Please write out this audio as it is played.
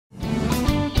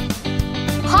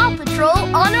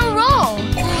Patrol on a roll!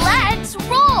 Let's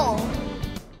roll!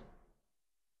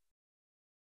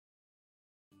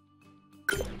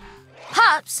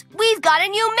 Pups, we've got a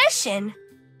new mission!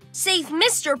 Save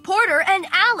Mr. Porter and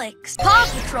Alex, PAW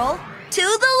Patrol, to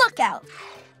the lookout!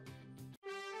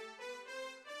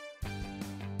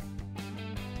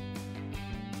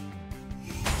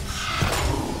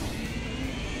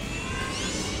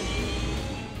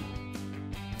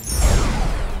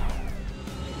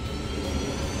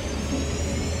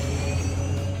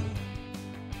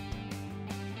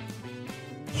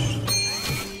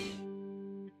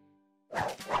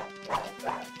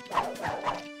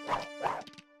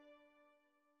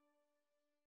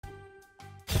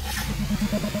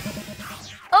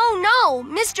 Oh no!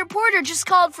 Mr. Porter just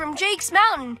called from Jake's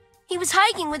Mountain. He was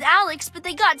hiking with Alex, but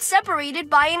they got separated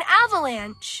by an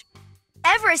avalanche.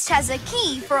 Everest has a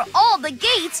key for all the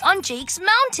gates on Jake's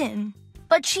Mountain.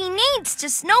 But she needs to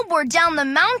snowboard down the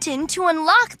mountain to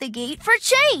unlock the gate for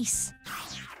Chase.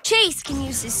 Chase can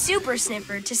use his super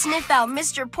sniffer to sniff out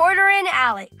Mr. Porter and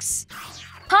Alex.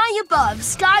 High above,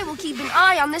 Skye will keep an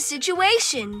eye on the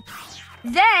situation.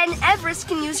 Then, Everest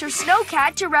can use her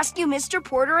snowcat to rescue Mr.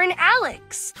 Porter and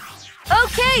Alex.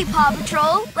 Okay, PAW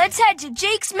Patrol, let's head to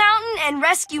Jake's Mountain and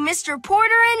rescue Mr.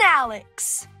 Porter and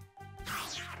Alex.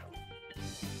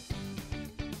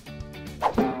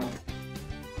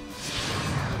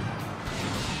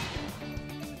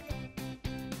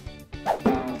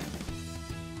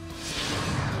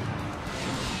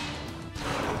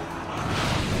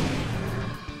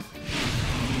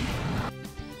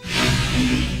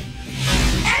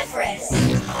 Everest!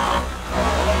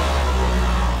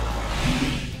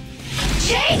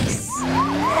 Chase!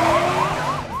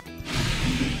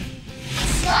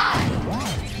 Skye!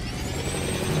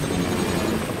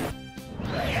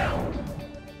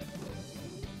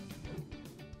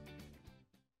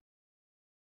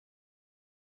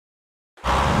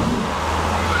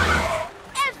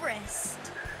 Everest!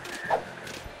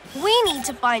 We need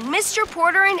to find Mr.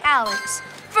 Porter and Alex.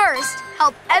 First,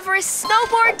 help Everest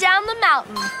snowboard down the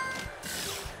mountain.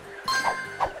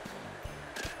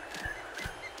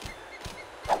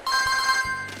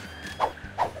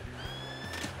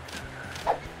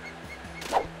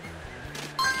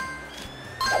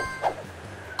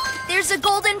 There's a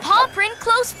golden paw print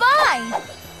close by.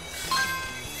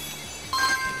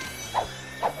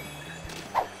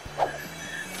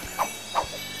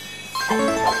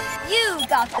 You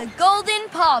got the golden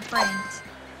paw print.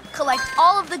 Collect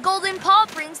all of the golden paw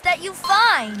prints that you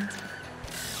find.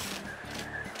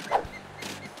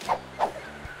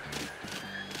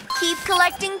 Keep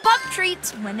collecting pup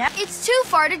treats whenever it's too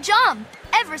far to jump.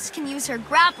 Everest can use her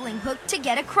grappling hook to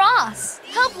get across.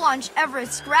 Help launch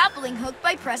Everest's grappling hook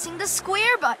by pressing the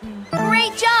square button.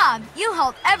 Great job! You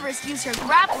helped Everest use her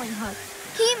grappling hook.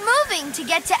 Keep moving to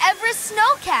get to Everest's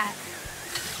snowcat.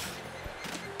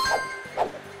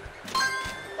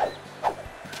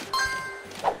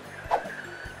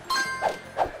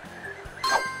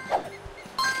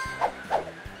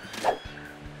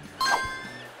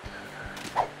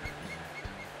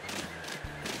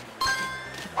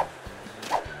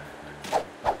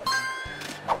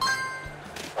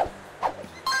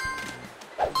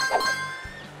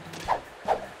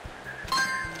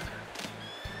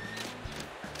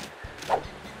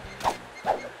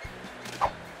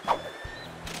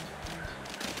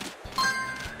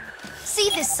 See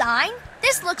this sign?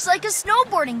 This looks like a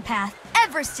snowboarding path.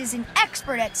 Everest is an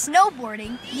expert at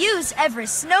snowboarding. Use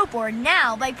Everest snowboard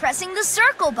now by pressing the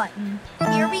circle button.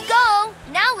 Here we go.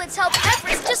 Now let's help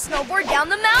Everest to snowboard down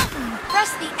the mountain.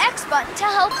 Press the X button to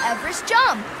help Everest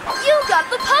jump. You got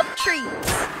the pup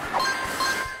treats.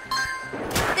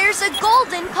 There's a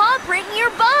golden paw print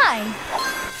nearby.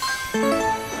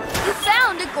 You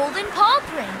found a golden paw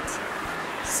print.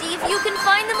 See if you can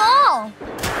find them all.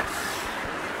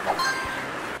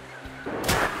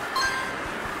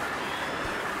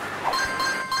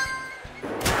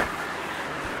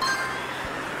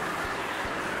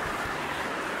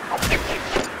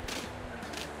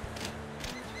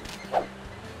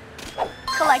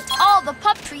 Collect all the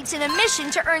pup treats in a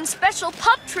mission to earn special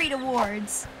pup treat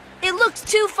awards. It looks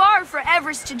too far for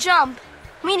Everest to jump.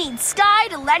 We need Skye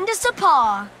to lend us a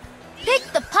paw. Pick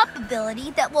the pup ability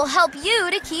that will help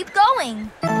you to keep going.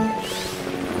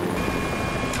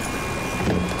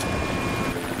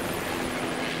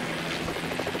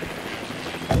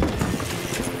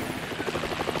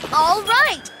 All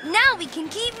right, now we can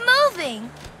keep moving.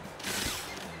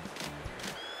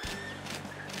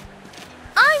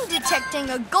 I'm detecting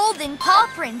a golden paw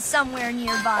print somewhere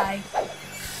nearby.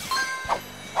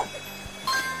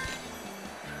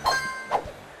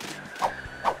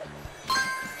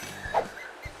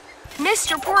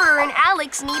 Mr. Porter and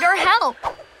Alex need our help.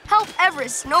 Help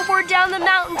Everest snowboard down the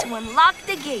mountain to unlock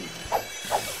the gate.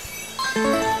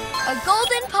 A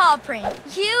golden paw print.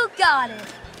 You got it.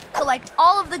 Collect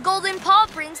all of the golden paw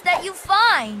prints that you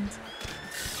find.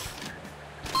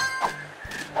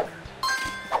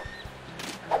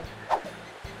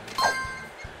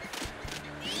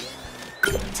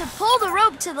 To pull the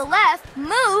rope to the left,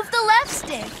 move the left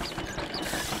stick.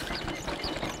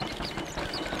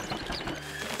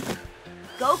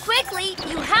 Go quickly.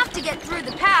 You have to get through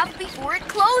the path before it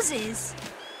closes.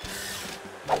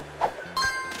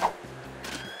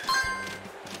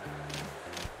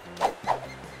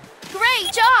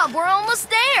 Great job! We're almost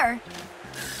there.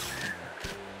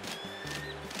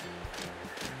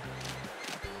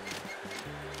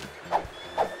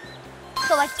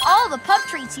 Collect all the pup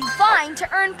treats you find to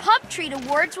earn pup treat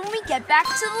awards when we get back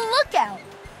to the lookout.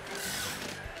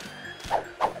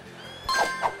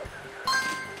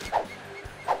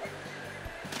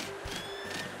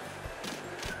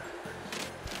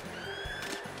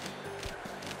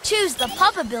 Choose the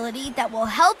pup ability that will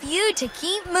help you to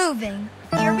keep moving.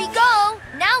 Here we go!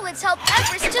 Now let's help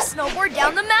Everest to snowboard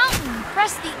down the mountain.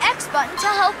 Press the X button to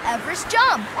help Everest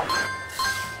jump.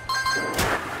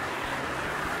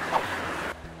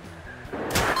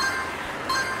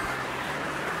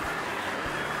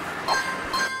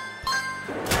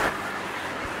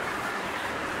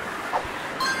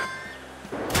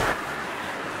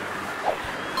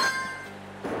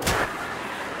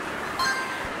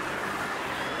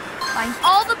 Find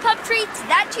all the pup treats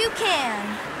that you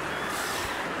can.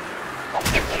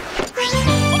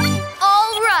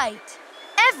 All right.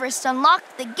 Everest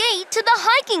unlocked the gate to the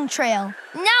hiking trail.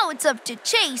 Now it's up to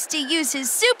Chase to use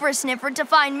his super sniffer to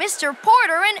find Mr.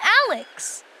 Porter and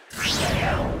Alex.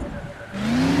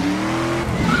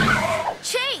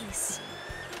 Chase!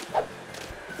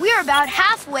 We're about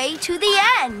halfway to the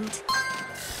end.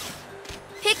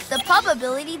 Pick the pup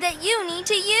ability that you need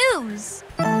to use.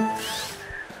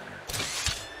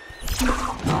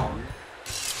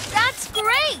 That's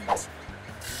great!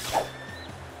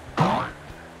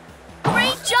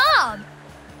 Great job!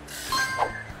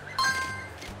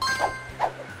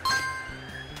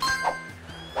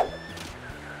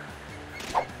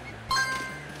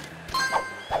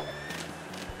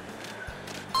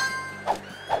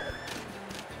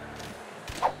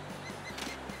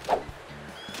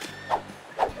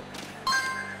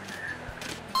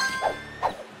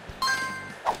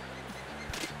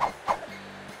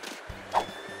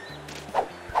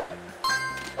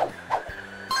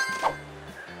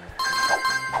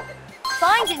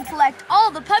 Find and collect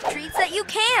all the pup treats that you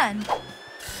can.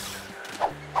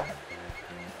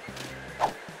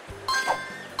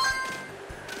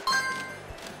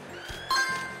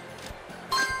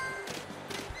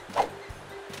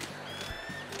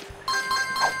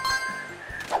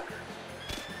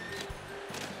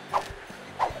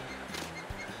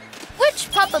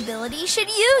 Which pup ability should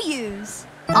you use?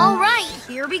 All right,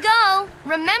 here we go.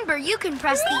 Remember, you can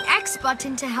press the X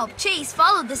button to help Chase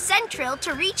follow the scent trail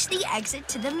to reach the exit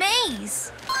to the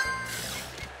maze.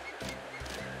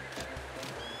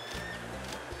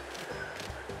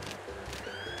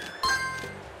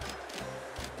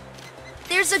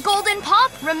 There's a golden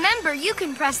pop. Remember, you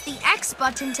can press the X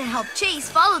button to help Chase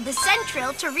follow the scent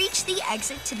trail to reach the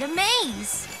exit to the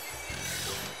maze.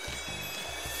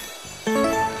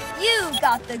 You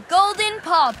got the golden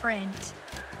paw print.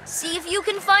 See if you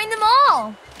can find them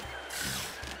all.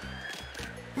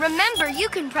 Remember, you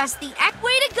can press the X.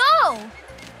 Way to go!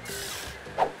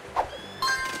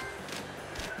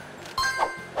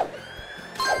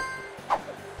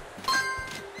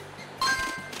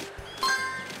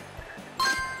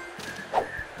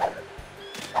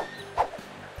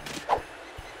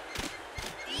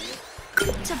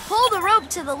 To pull the rope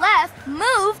to the left,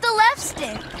 move the left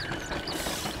stick.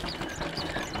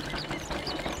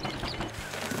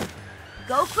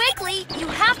 Go quickly. You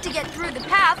have to get through the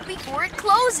path before it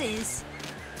closes.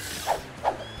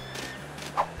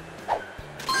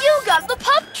 You got the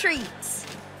pup treats.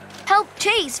 Help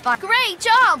Chase find. Great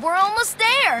job. We're almost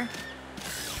there.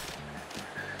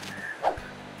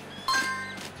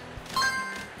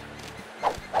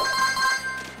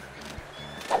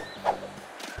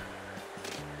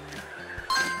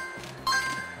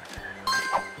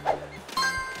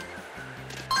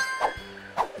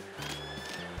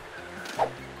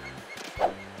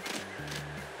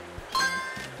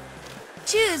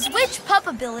 Choose which pup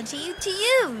ability to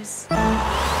use.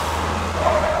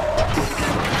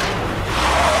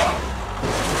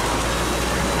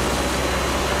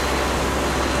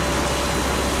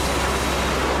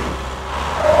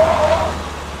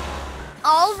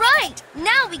 All right,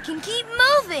 now we can keep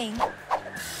moving.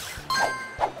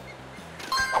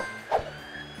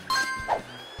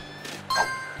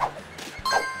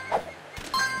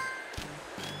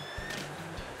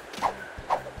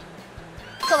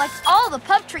 Collect all the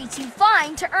pup treats you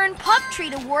find to earn pup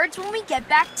treat awards when we get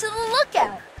back to the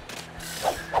lookout.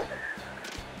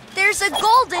 There's a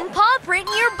golden paw print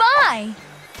nearby.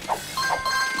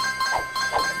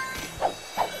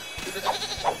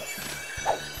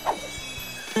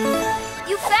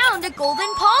 You found a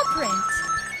golden paw print.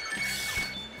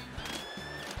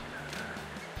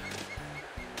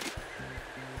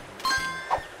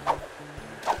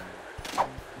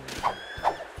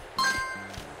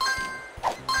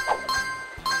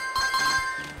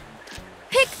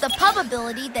 Pick the pup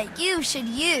ability that you should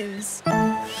use.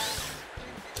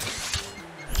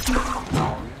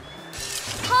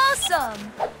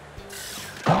 Awesome!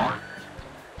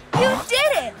 You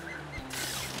did it!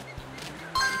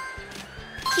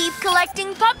 Keep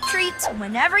collecting pup treats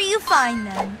whenever you find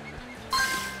them.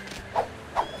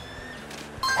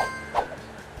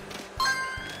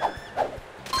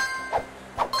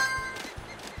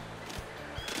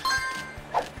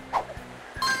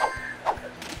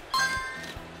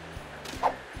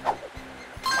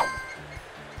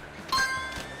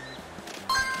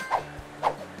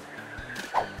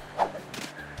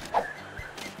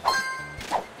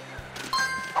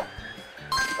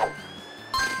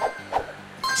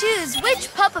 Choose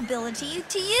which pup ability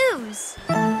to use.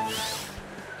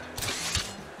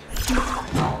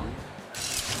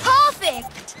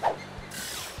 Perfect!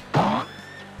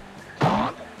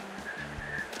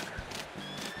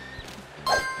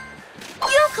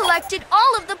 You collected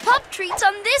all of the pup treats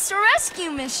on this rescue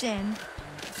mission.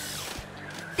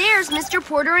 There's Mr.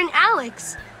 Porter and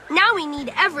Alex. Now we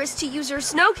need Everest to use her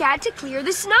snowcat to clear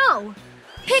the snow.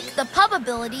 Pick the pup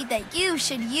ability that you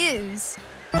should use.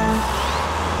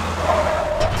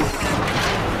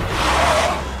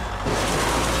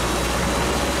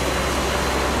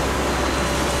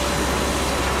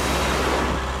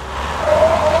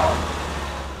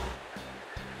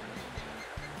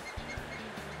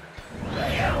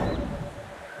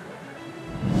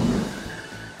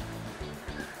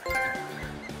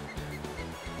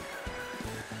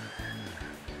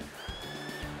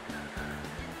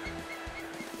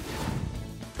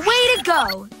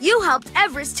 Go! You helped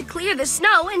Everest to clear the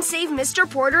snow and save Mr.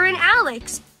 Porter and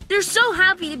Alex. They're so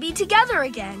happy to be together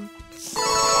again.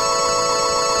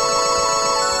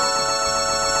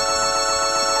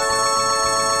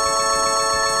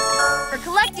 For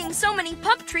collecting so many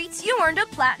pup treats, you earned a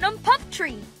platinum pup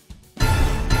treat.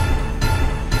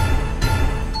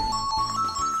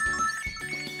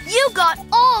 You got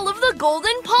all of the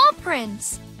golden paw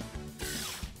prints.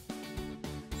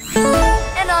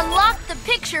 And unlock the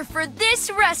picture for this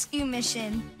rescue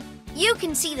mission. You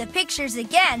can see the pictures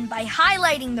again by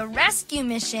highlighting the rescue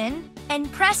mission and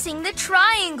pressing the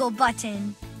triangle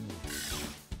button.